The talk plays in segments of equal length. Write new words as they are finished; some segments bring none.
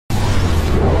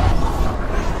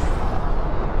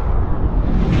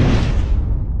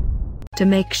To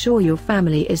make sure your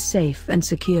family is safe and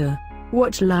secure,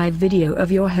 watch live video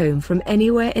of your home from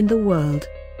anywhere in the world.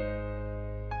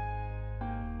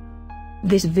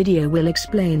 This video will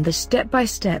explain the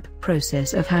step-by-step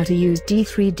process of how to use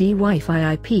D3D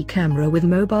Wi-Fi IP camera with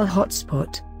mobile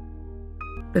hotspot.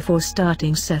 Before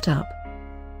starting setup,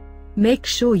 make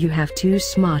sure you have two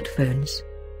smartphones.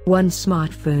 One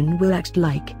smartphone will act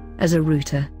as a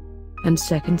router, and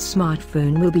second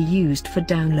smartphone will be used for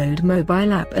download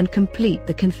mobile app and complete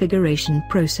the configuration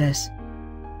process.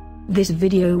 This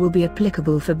video will be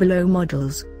applicable for below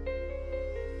models: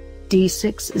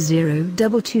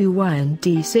 D6022Y and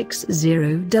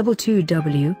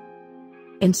D6022W.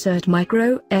 Insert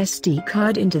micro SD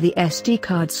card into the SD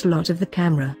card slot of the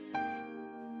camera.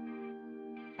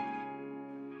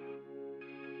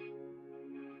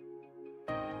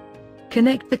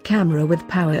 Connect the camera with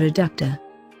power adapter.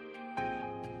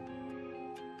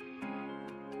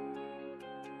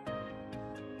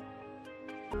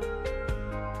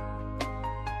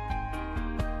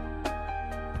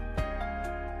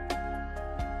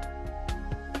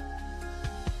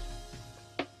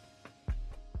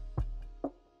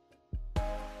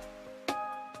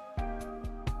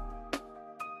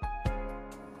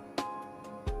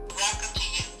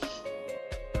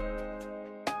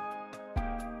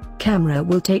 Camera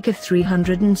will take a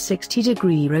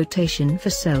 360-degree rotation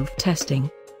for self-testing.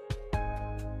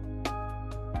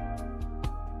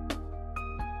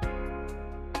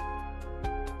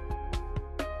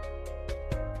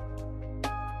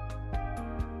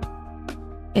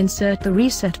 Insert the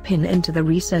reset pin into the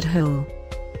reset hole.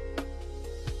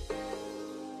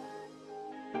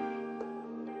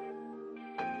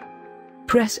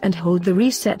 Press and hold the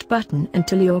reset button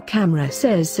until your camera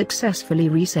says successfully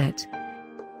reset.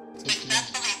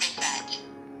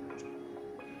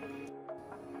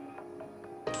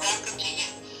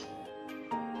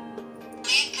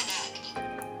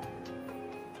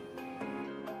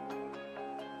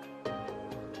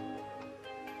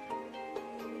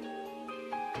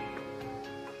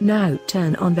 Now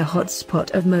turn on the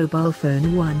hotspot of mobile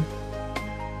phone 1.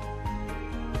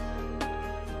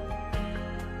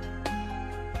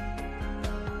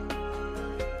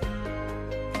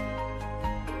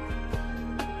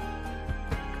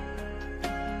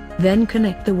 Then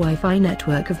connect the Wi-Fi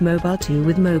network of mobile 2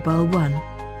 with mobile 1.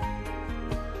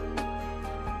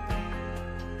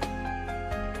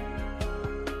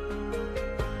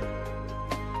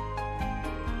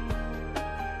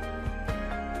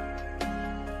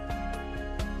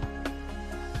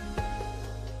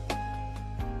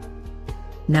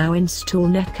 Now install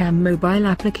Netcam mobile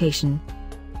application.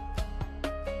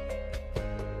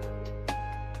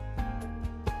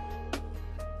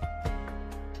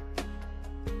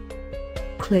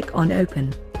 Click on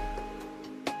Open.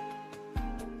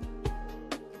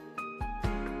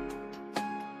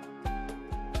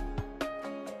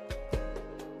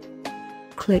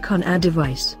 Click on Add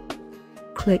Device.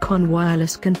 Click on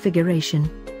Wireless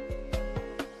Configuration.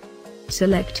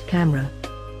 Select Camera.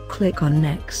 Click on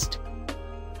Next.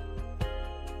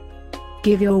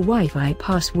 Give your Wi-Fi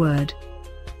password.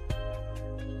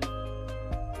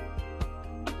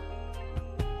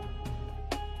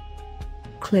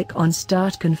 Click on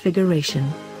Start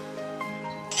Configuration.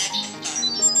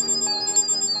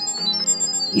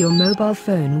 Your mobile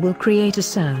phone will create a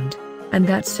sound, and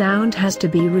that sound has to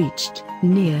be reached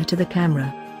near to the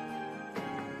camera.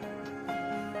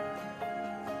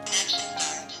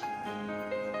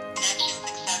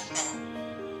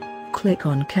 Click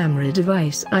on Camera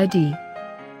Device ID.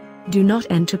 Do not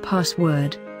enter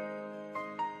password.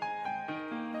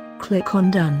 Click on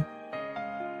Done.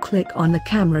 Click on the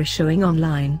camera showing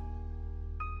online.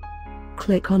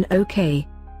 Click on OK.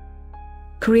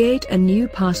 Create a new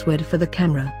password for the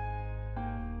camera.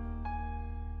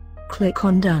 Click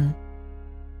on Done.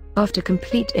 After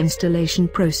complete installation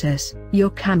process, your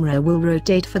camera will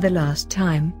rotate for the last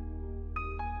time.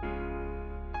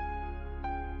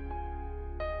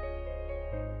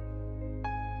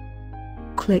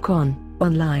 Click on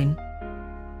Online.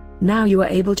 Now you are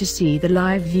able to see the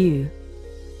live view.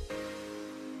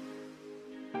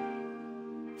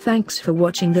 Thanks for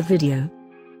watching the video.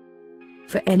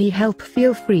 For any help,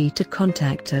 feel free to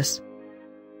contact us.